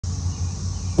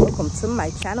welcome to my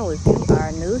channel. If you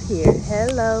are new here,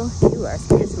 hello. You are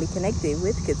spiritually connected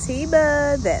with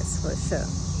Katiba, that's for sure.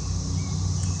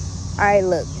 Alright,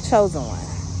 look, chosen one.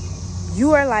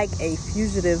 You are like a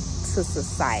fugitive to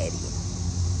society.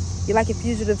 You're like a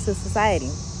fugitive to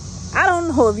society. I don't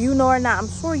know if you know or not. I'm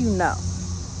sure you know.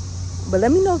 But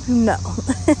let me know if you know.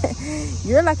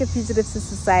 You're like a fugitive to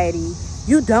society.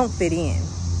 You don't fit in.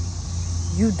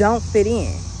 You don't fit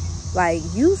in. Like,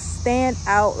 you stand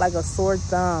out like a sore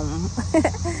thumb.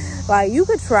 Like, you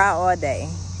could try all day.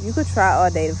 You could try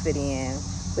all day to fit in.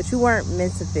 But you weren't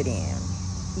meant to fit in.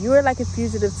 You are like a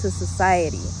fugitive to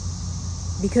society.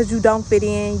 Because you don't fit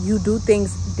in, you do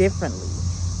things differently.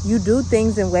 You do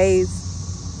things in ways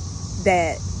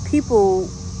that people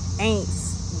ain't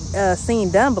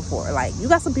seen done before. Like, you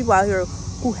got some people out here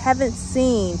who haven't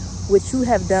seen what you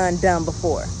have done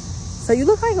before. So you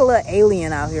look like a little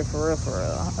alien out here, for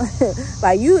real.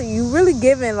 Like, you really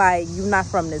giving like you not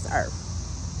from this earth.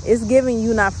 It's giving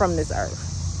you not from this earth.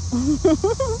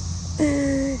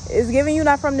 It's giving you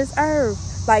not from this earth.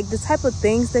 Like, the type of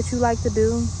things that you like to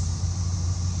do,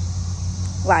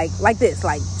 like this,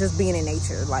 like just being in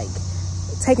nature, like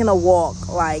taking a walk,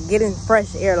 like getting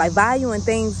fresh air, like valuing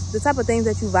things, the type of things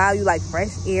that you value, like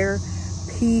fresh air,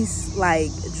 peace,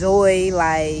 like joy.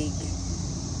 Like,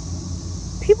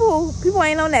 people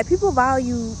ain't on that. People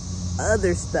value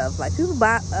other stuff. Like, a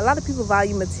lot of people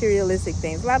value materialistic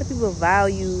things. A lot of people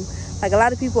value, like, a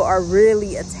lot of people are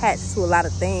really attached to a lot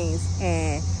of things.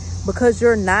 And because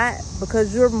you're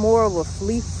more of a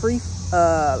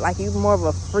like, you're more of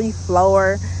a free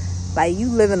flower. Like, you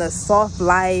living a soft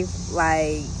life.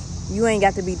 Like, you ain't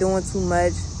got to be doing too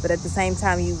much, but at the same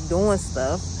time you doing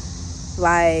stuff.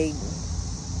 Like,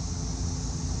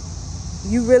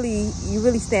 you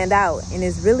really stand out, and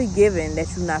it's really given that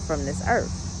you're not from this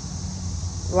earth.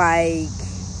 Like,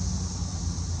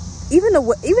 even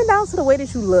down to the way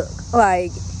that you look,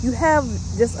 like, you have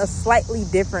just a slightly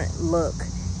different look,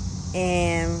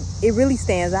 and it really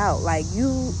stands out. Like,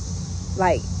 you,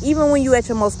 like, even when you at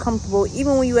your most comfortable,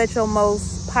 even when you at your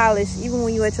most polished, even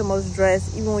when you at your most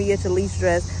dressed, even when you at your least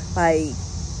dressed, like,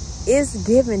 it's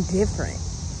given different.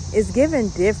 It's given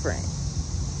different.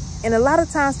 And a lot of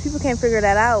times people can't figure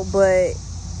that out, but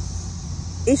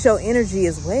it's your energy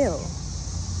as well.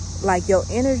 Like, your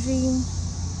energy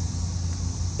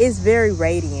is very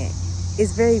radiant.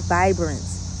 It's very vibrant.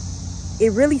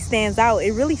 It really stands out.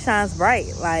 It really shines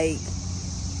bright. Like,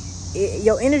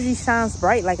 your energy shines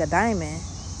bright like a diamond.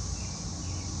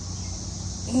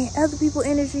 And other people's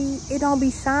energy, it don't be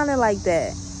shining like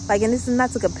that. Like, and this is not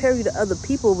to compare you to other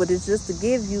people, but it's just to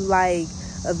give you, like,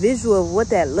 a visual of what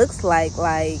that looks like.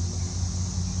 Like,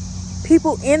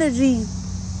 people energy,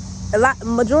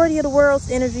 majority of the world's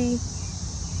energy,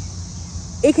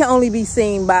 it can only be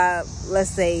seen by, let's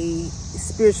say,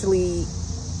 spiritually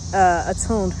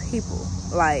attuned people.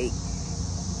 Like,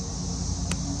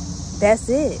 that's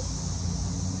it.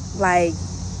 Like,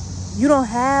 you don't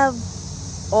have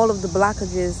all of the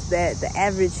blockages that the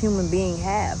average human being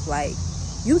have. Like,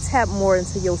 you tap more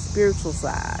into your spiritual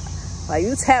side. Like,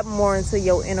 you tap more into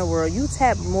your inner world. You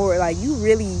tap more, like, you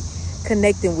really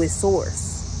connecting with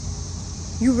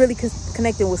source. You really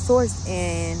connecting with source,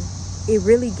 and it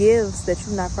really gives that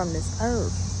you're not from this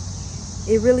earth.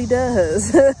 It really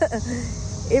does.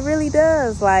 It really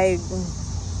does. Like,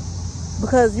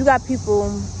 because you got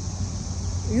people,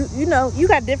 you know, you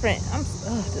got different,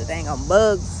 the dang on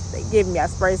bugs, they giving me, I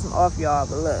sprayed some off, y'all,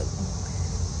 but look,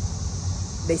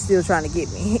 they still trying to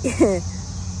get me.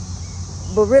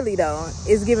 But really though,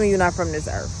 it's giving you not from this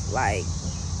earth. Like,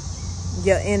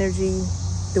 your energy,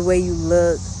 the way you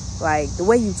look, like the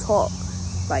way you talk,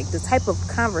 like the type of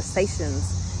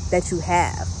conversations that you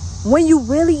have, when you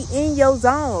really in your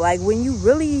zone, like when you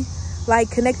really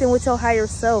like connecting with your higher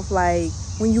self, like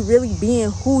when you really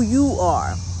being who you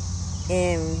are.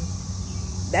 And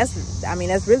that's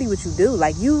really what you do.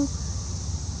 Like,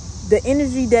 the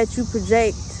energy that you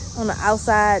project on the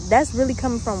outside, that's really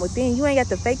coming from within. You ain't got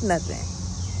to fake nothing.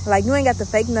 Like, you ain't got to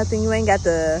fake nothing. You ain't got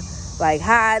to, like,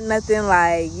 hide nothing.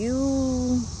 Like,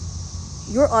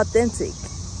 you're authentic.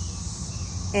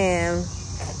 And,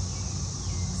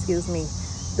 excuse me,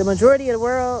 the majority of the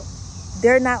world,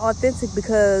 they're not authentic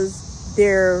because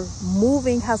they're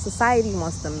moving how society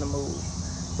wants them to move.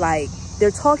 Like, they're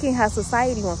talking how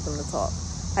society wants them to talk.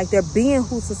 Like, they're being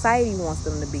who society wants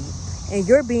them to be. And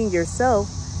you're being yourself.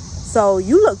 So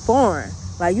you look foreign.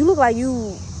 Like, you look like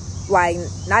you, like,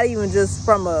 not even just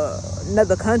from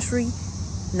another country,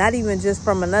 not even just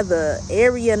from another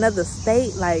area, another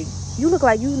state. Like, you look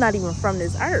like you're not even from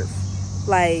this earth.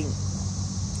 Like,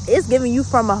 it's giving you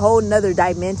from a whole nother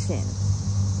dimension.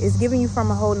 It's giving you from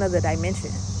a whole nother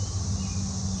dimension.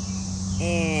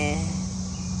 and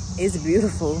it's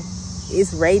beautiful.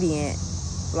 It's radiant.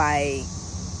 Like,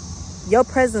 your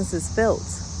presence is felt.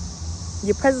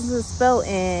 Your presence is felt,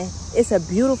 and it's a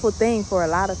beautiful thing for a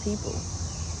lot of people.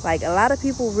 Like, a lot of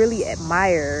people really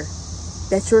admire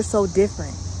that you're so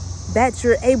different, that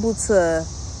you're able to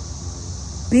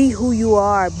be who you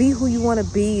are, be who you want to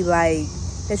be, like,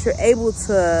 that you're able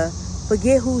to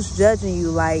forget who's judging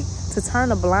you, like, to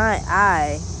turn a blind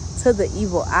eye to the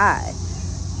evil eye.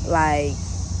 Like,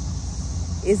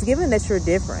 it's given that you're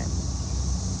different.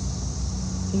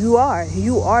 You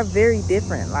are very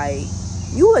different. Like,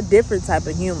 you a different type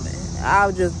of human.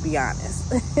 I'll just be honest.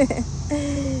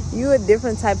 You a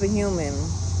different type of human.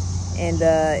 And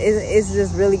it's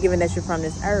just really given that you're from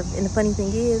this earth. And the funny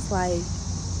thing is, like,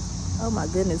 oh my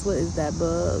goodness, what is that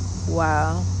bug?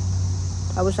 Wow.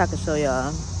 I wish I could show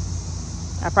y'all.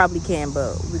 I probably can,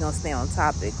 but we're gonna stay on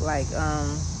topic. Like, but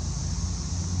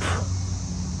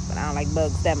I don't like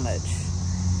bugs that much.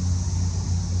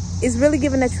 It's really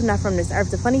given that you're not from this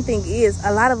earth. The funny thing is,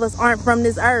 a lot of us aren't from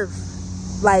this earth.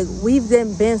 Like, we've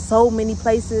been so many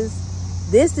places.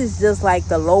 This is just like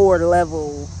the lower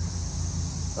level,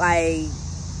 like,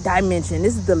 dimension.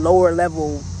 This is the lower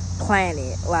level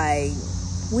planet. Like,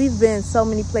 we've been so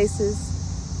many places,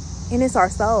 and it's our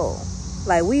soul.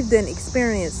 Like, we've been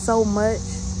experienced so much.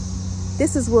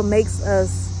 This is what makes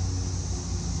us,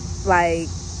 like,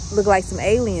 look like some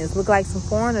aliens, look like some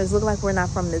foreigners, look like we're not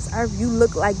from this earth. You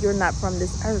look like you're not from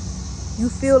this earth. You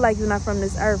feel like you're not from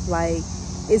this earth. Like,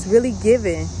 it's really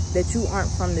given that you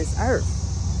aren't from this earth.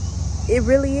 It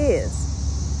really is.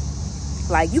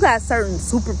 Like, you got certain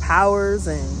superpowers,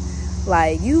 and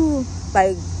like, you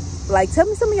like tell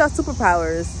me some of your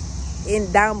superpowers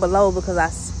down below, because I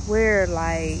swear,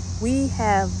 like, we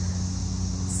have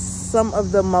some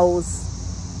of the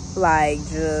most, like,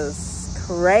 just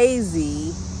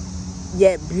crazy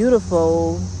yet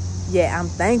beautiful, yet I'm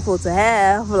thankful to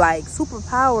have, like,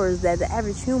 superpowers that the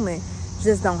average human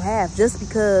just don't have, just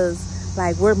because,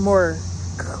 like, we're more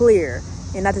clear.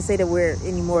 And not to say that we're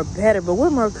any more better, but we're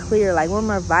more clear. Like, we're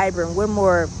more vibrant, we're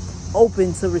more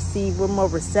open to receive, we're more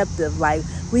receptive. Like,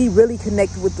 we really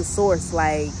connect with the source.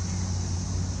 Like,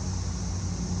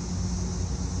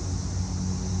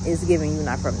 it's giving you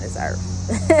not from this earth.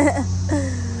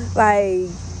 Like,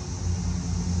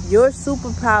 your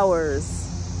superpowers,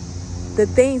 the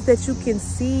things that you can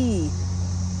see,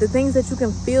 the things that you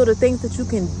can feel, the things that you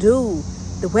can do,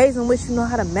 the ways in which you know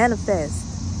how to manifest,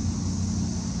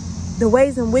 the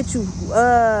ways in which you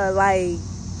like,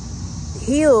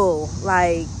 heal.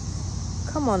 Like,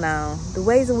 come on now. The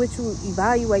ways in which you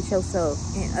evaluate yourself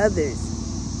and others,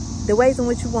 the ways in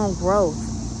which you want growth,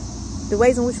 the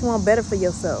ways in which you want better for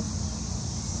yourself,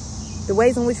 the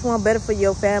ways in which you want better for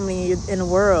your family and in the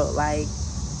world. Like,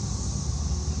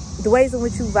 the ways in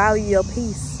which you value your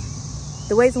peace,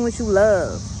 the ways in which you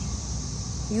love.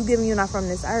 You giving you not from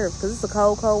this earth, because it's a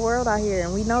cold, cold world out here,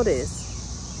 and we know this.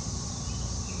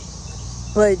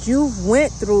 But you've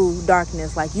went through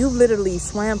darkness. Like, you've literally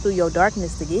swam through your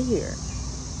darkness to get here.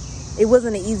 It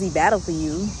wasn't an easy battle for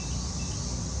you.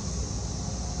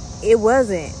 It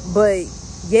wasn't. But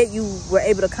yet you were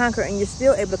able to conquer, and you're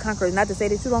still able to conquer. Not to say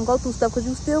that you don't go through stuff, because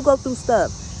you still go through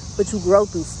stuff, but you grow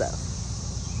through stuff.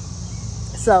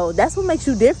 So that's what makes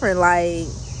you different. Like,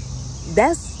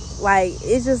 that's, like,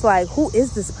 it's just like, who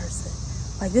is this person?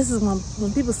 Like, this is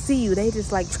when people see you, they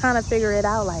just, like, trying to figure it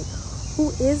out. Like, who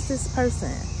is this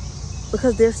person?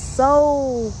 Because they're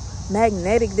so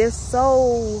magnetic. They're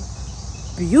so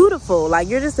beautiful. Like,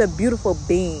 you're just a beautiful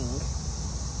being.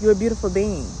 You're a beautiful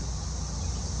being.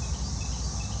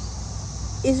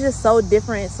 It's just so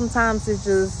different. Sometimes it's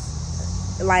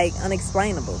just, like,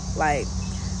 unexplainable. Like,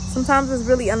 sometimes it's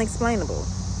really unexplainable.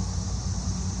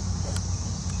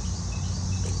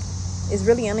 It's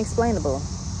really unexplainable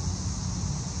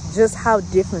just how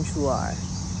different you are.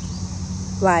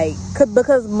 Like,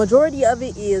 because majority of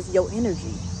it is your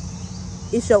energy.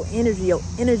 It's your energy. Your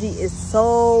energy is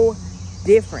so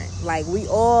different. Like, we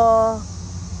all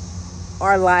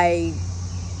are, like,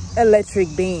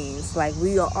 electric beings. Like,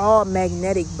 we are all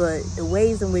magnetic, but the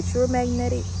ways in which you're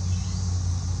magnetic,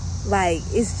 like,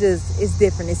 it's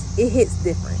different. It hits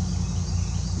different.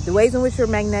 The ways in which you're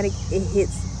magnetic, it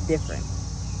hits different,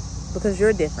 because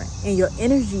you're different and your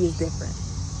energy is different.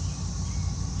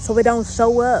 So it don't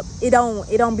show up. It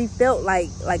don't be felt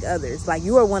like others. Like,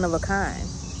 you are one of a kind.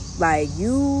 Like,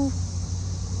 you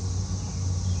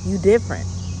different.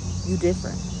 You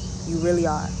different. You really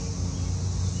are.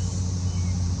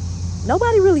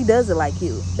 Nobody really does it like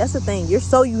you. That's the thing. You're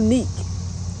so unique.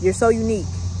 You're so unique.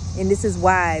 And this is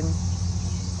why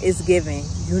it's given.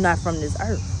 You're not from this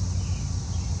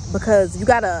earth. Because you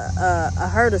got a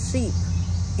herd of sheep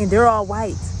and they're all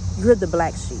white. You're the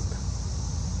black sheep.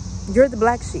 You're the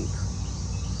black sheep.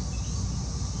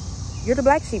 You're the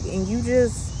black sheep, and you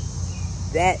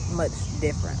just that much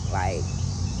different. Like,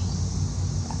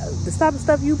 the type of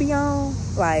stuff you be on,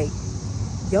 like,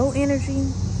 your energy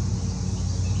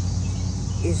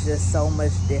is just so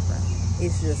much different.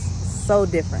 It's just so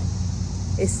different.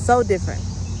 It's so different.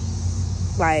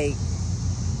 Like,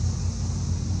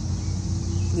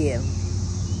 yeah.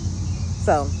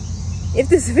 So, if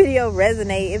this video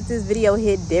resonate, if this video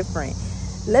hit different,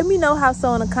 let me know how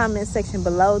so in the comment section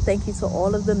below. Thank you to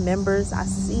all of the members. I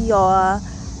see y'all.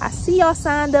 I see y'all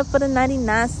signed up for the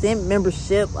 99-cent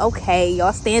membership. Okay,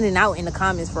 y'all standing out in the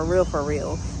comments for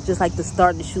real. Just like the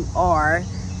Start to Shoot are.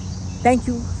 Thank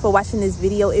you for watching this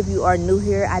video. If you are new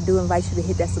here, I do invite you to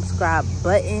hit that subscribe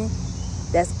button.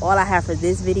 That's all I have for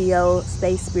this video.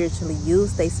 Stay spiritually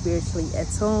used, stay spiritually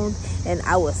attuned, and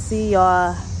I will see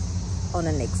y'all on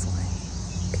the next one.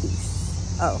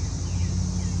 Peace. Oh.